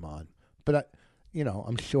recording came on. But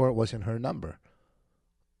I'm sure it wasn't her number,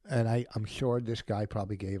 and I'm sure this guy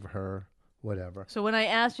probably gave her whatever. So when I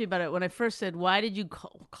asked you about it, when I first said, "Why did you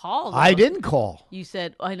call?" I didn't call. You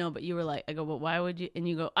said, "I know," but you were like, "I go, but why would you?" And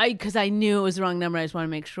you go, because I knew it was the wrong number. I just want to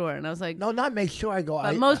make sure." And I was like, No, not make sure. I go.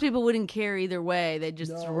 But most people wouldn't care either way. They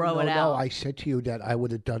just throw it out. No, I said to you that I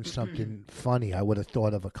would have done something funny. I would have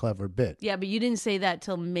thought of a clever bit. Yeah, but you didn't say that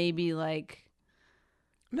till maybe like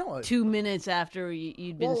No, 2 minutes after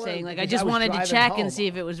you'd been Well, saying, like, I because just I was wanted to driving check home. and see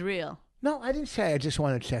if it was real. no, I didn't say I just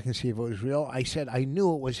wanted to check and see if it was real. I said I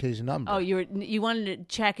knew it was his number. Oh, you wanted to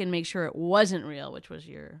check and make sure it wasn't real, which was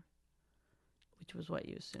what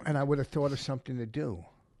you assumed. And I would have thought of something to do.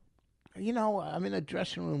 I'm in a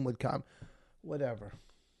dressing room with whatever.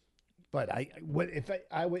 But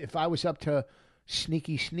if I was up to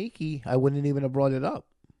sneaky, I wouldn't even have brought it up.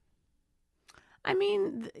 I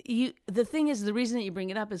mean, the thing is, the reason that you bring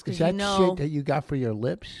it up is Is because that you know. shit that you got for your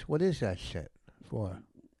lips? What is that shit for?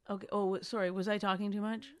 Okay. Oh, sorry. Was I talking too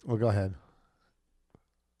much? Well, go ahead.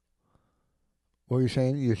 What were you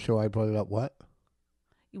saying? You're sure I brought it up? What?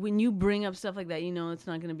 When you bring up stuff like that, you know it's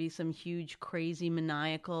not going to be some huge, crazy,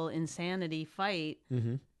 maniacal insanity fight.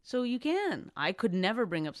 Mm-hmm. So you can. I could never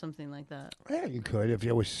bring up something like that. Yeah, you could if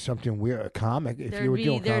there was something weird, a comic. If you were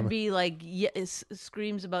doing there'd comic. be like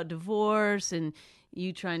screams about divorce and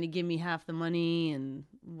you trying to give me half the money and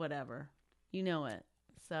whatever. You know it.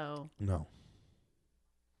 So No.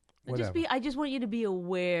 I just want you to be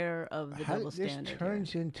aware of the double standard. This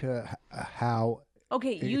turns into how.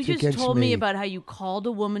 Okay, you it's just against told me me. about how you called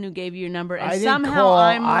a woman who gave you your number, and I didn't somehow call-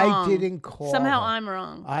 I'm I wrong. didn't call Somehow her. I'm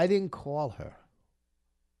wrong. I didn't call her.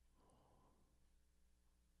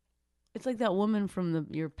 It's like that woman from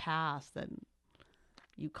your past that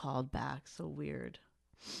you called back. So weird.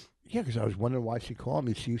 Yeah, because I was wondering why she called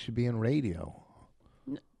me. She used to be in radio.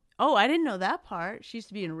 Oh, I didn't know that part. She used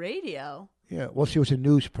to be in radio. Yeah, well, she was a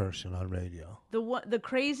news person on radio. The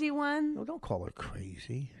crazy one No, don't call her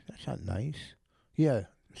crazy. That's not nice. Yeah,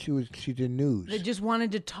 she did news. that just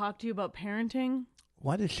wanted to talk to you about parenting.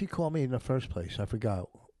 Why did she call me in the first place? I forgot.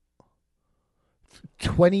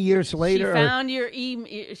 20 years later? She found your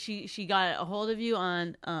email. She got a hold of you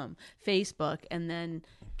on Facebook and then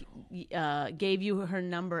gave you her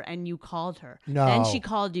number and you called her. No. Then she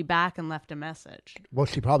called you back and left a message. Well,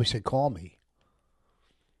 she probably said, call me.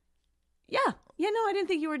 Yeah. Yeah, no, I didn't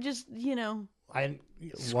think you were just, What?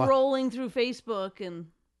 scrolling through Facebook and...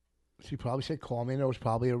 She probably said, call me, and there was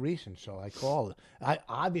probably a reason, so I called.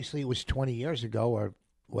 Obviously, it was 20 years ago or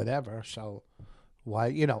whatever, so why,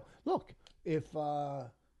 look, if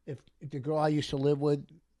the girl I used to live with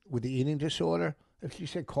the eating disorder, if she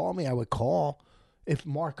said, call me, I would call. If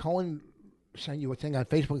Mark Cohen sent you a thing on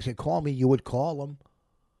Facebook and said, call me, you would call him.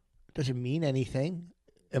 It doesn't mean anything.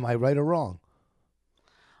 Am I right or wrong?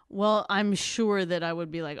 Well, I'm sure that I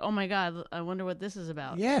would be like, oh, my God, I wonder what this is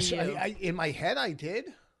about. Yes, to you. I in my head I did.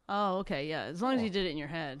 Oh, okay, yeah. As long as you did it in your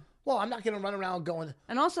head. Well, I'm not going to run around going,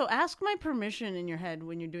 And also, ask my permission in your head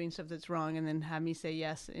when you're doing stuff that's wrong, and then have me say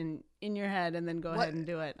yes in your head, and then go ahead and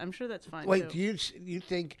do it. I'm sure that's fine. wait, too. do you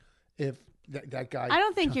think if that guy... I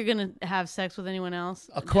don't think you're gonna have sex with anyone else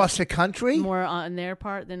Across the country? more on their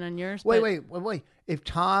part than on yours. Wait, but wait. If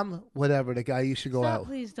Tom, whatever, the guy used to go stop, out.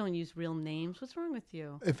 please don't use real names. What's wrong with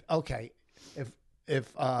you? If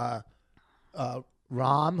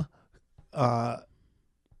Rom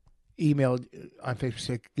emailed on Facebook,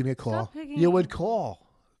 said, give me a call, Stop picking you on- would call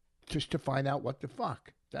just to find out what the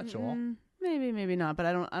fuck. That's all. Maybe, maybe not. But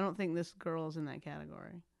I don't think this girl's in that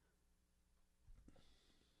category.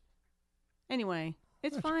 Anyway,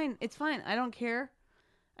 it's fine. It's fine. I don't care.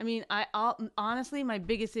 I mean, honestly, my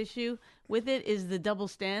biggest issue with it is the double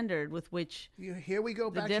standard with which Here we go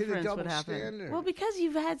the back to the difference double would happen. standard. Well, because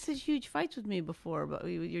you've had such huge fights with me before, but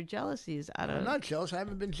your jealousy is out I'm of. not jealous. I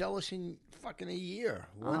haven't been jealous in fucking a year.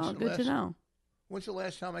 Oh, good to know. When's the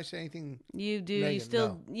last time I said anything? You do. Megan, you still.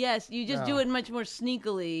 no. Yes, you just do No. it much more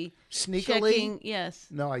sneakily. Sneakily? Checking, yes.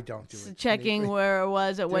 No, I don't do it. Checking sneakily. where it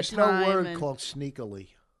was at There's what time. no word and- called sneakily.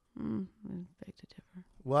 I beg to differ.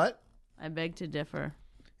 What? I beg to differ.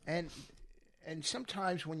 And And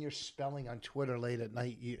sometimes when you're spelling on Twitter late at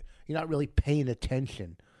night, you're not really paying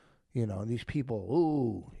attention. You know, these people,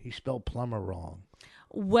 ooh, he spelled plumber wrong.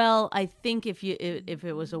 Well, I think if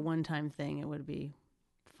it was a one-time thing, it would be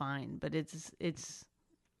fine. But it's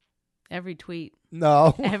every tweet.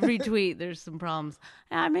 No. Every tweet, there's some problems.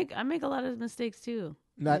 I make a lot of mistakes too.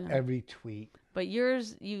 Not every tweet. But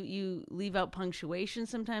yours, you leave out punctuation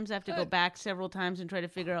sometimes. I have to go back several times and try to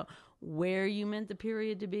figure out where you meant the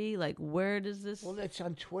period to be. Like, where does this... Well, that's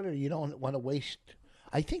on Twitter. You don't want to waste...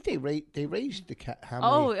 I think they raised the how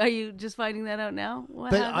many... Oh, are you just finding that out now?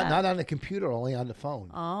 But not on the computer, only on the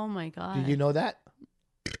phone. Oh, my God. Did you know that?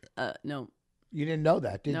 No. You didn't know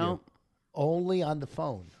that, did you? Only on the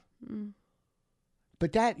phone. Mm.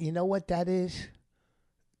 But that, you know what that is?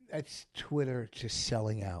 That's Twitter just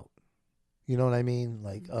selling out. You know what I mean?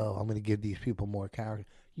 Like, oh, I'm going to give these people more characters.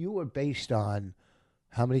 You were based on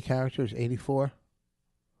how many characters? 84?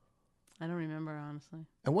 I don't remember, honestly.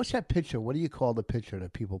 And what's that picture? What do you call the picture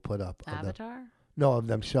that people put up? Avatar? No, of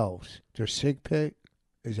themselves. Their sig pic?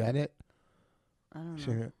 Is that it? I don't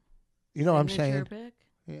know. You know what I'm saying? Pic?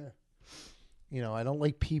 Yeah. You know, I don't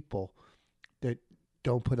like people that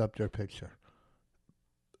don't put up their picture.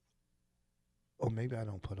 Or maybe I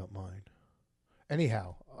don't put up mine.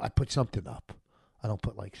 Anyhow, I put something up. I don't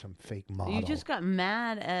put like some fake model. You just got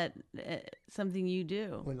mad at something you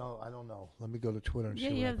do. Well, no, I don't know. Let me go to Twitter and see.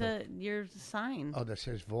 Yeah, you what have your sign. Oh, that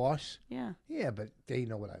says Voss? Yeah. Yeah, but they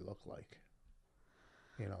know what I look like.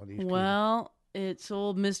 You know, these Well, it's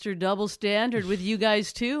old Mr. Double Standard with you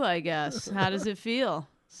guys too, I guess. How does it feel?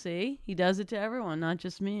 See? He does it to everyone, not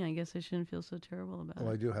just me. I guess I shouldn't feel so terrible about it.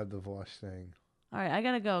 Well, I do have the Voss thing. All right, I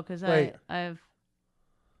got to go because I have...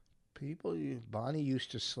 Bonnie used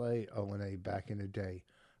to slay O&A back in the day.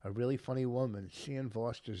 A really funny woman. She and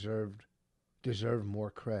Voss deserved more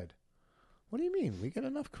cred. What do you mean? We get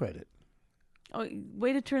enough credit. Oh,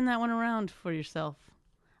 way to turn that one around for yourself.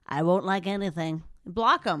 I won't like anything.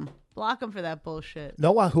 Block them. Block them for that bullshit.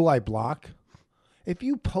 Know who I block? If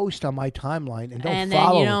you post on my timeline and don't and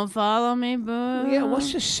follow... then you don't follow me, boo. Yeah,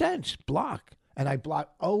 what's the sense? Block. And I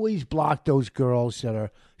always block those girls that are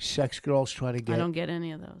sex girls trying to get... I don't get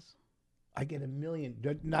any of those. I get a million.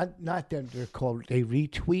 Not that they're called. They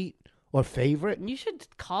retweet or favorite. You should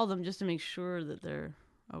call them just to make sure that they're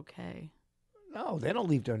okay. No, they don't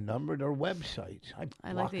leave their number, their websites.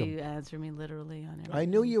 I like that you answer me literally on everything. I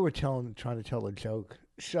knew you were trying to tell a joke.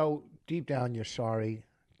 So deep down, you're sorry.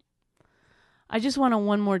 I just want to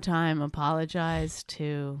one more time apologize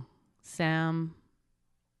to Sam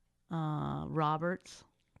Roberts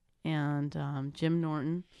and Jim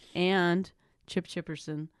Norton and Chip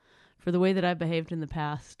Chipperson for the way that I've behaved in the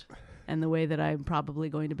past and the way that I'm probably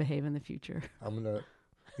going to behave in the future.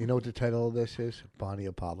 You know what the title of this is? Bonnie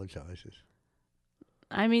Apologizes.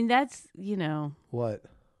 I mean, that's, What?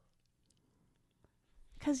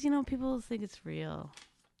 Because, people think it's real.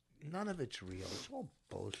 None of it's real. It's all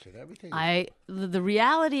bullshit. Everything. The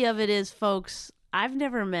reality of it is, folks, I've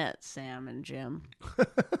never met Sam and Jim.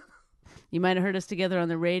 You might have heard us together on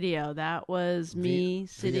the radio. That was me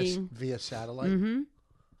sitting... Via satellite? Mm-hmm.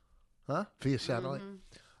 Huh? Via satellite? Mm-hmm.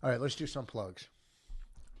 All right, let's do some plugs.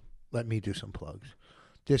 Let me do some plugs.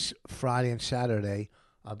 This Friday and Saturday,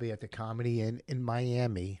 I'll be at the Comedy Inn in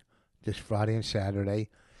Miami this Friday and Saturday.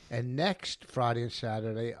 And next Friday and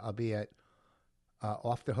Saturday, I'll be at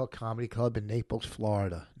Off the Hook Comedy Club in Naples,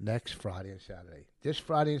 Florida. Next Friday and Saturday. This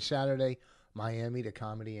Friday and Saturday, Miami, the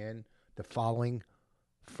Comedy Inn. The following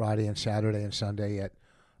Friday and Saturday and Sunday at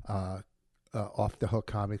Off the Hook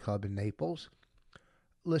Comedy Club in Naples.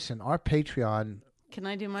 Listen, our Patreon... Can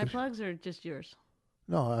I do my plugs or just yours?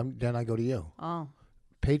 No, then I go to you. Oh.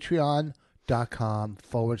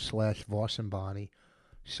 Patreon.com/Voss and Bonnie.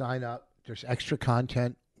 Sign up. There's extra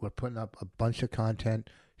content. We're putting up a bunch of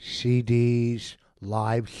content. CDs,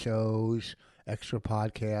 live shows, extra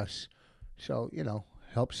podcasts. So,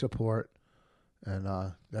 help support.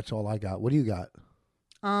 And that's all I got. What do you got?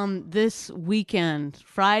 This weekend,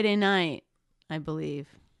 Friday night, I believe.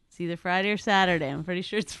 It's either Friday or Saturday. I'm pretty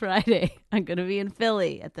sure it's Friday. I'm going to be in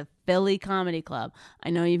Philly at the Philly Comedy Club. I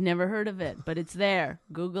know you've never heard of it, but it's there.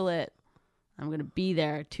 Google it. I'm going to be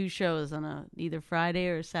there. 2 shows on either Friday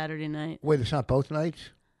or Saturday night. Wait, it's not both nights?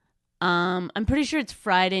 I'm pretty sure it's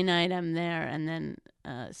Friday night I'm there, and then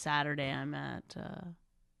Saturday I'm at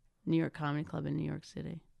New York Comedy Club in New York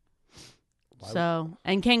City. So,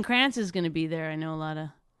 and Ken Krantz is going to be there. I know a lot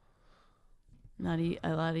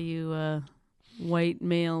of you white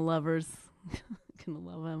male lovers gonna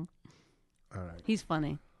love him. All right, he's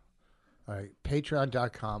funny. All right,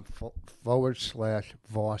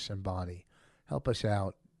 Patreon.com/Voss and Bonnie. Help us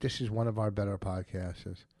out. This is one of our better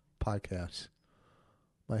podcasts. podcasts.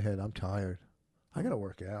 My head, I'm tired. I gotta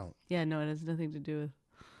work out. Yeah, no, it has nothing to do with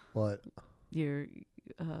What? your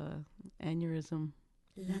aneurysm.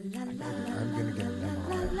 I'm gonna get an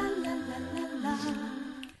MRI.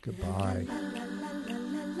 Goodbye.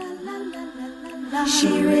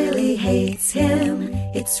 She really hates him,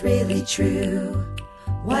 it's really true.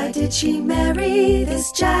 Why did she marry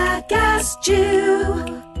this jackass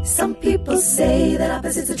Jew? Some people say that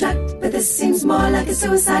opposites attract, but this seems more like a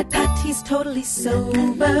suicide pact. He's totally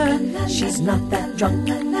sober, she's not that drunk.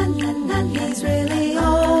 He's really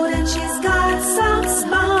old and she's got some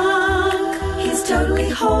spunk. He's totally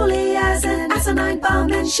holy as an asinine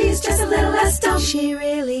bomb, and she's just a little less dumb. She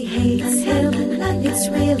really hates him, it's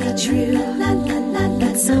really true.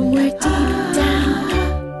 But somewhere deep down,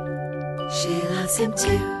 she loves him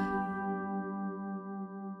too.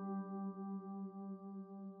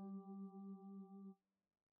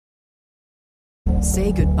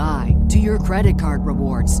 Say goodbye to your credit card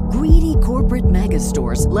rewards. Greedy corporate mega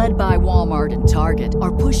stores, led by Walmart and Target,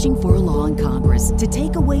 are pushing for a law in Congress to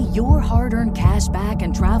take away your hard-earned cash back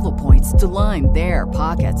and travel points to line their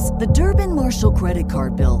pockets. The Durbin-Marshall credit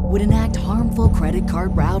card bill would enact harmful credit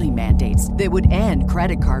card routing mandates that would end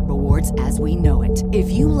credit card rewards as we know it.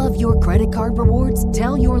 If you love your credit card rewards,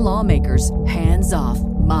 tell your lawmakers, hands off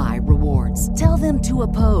my rewards. Tell them to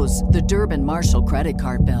oppose the Durbin-Marshall credit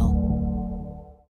card bill.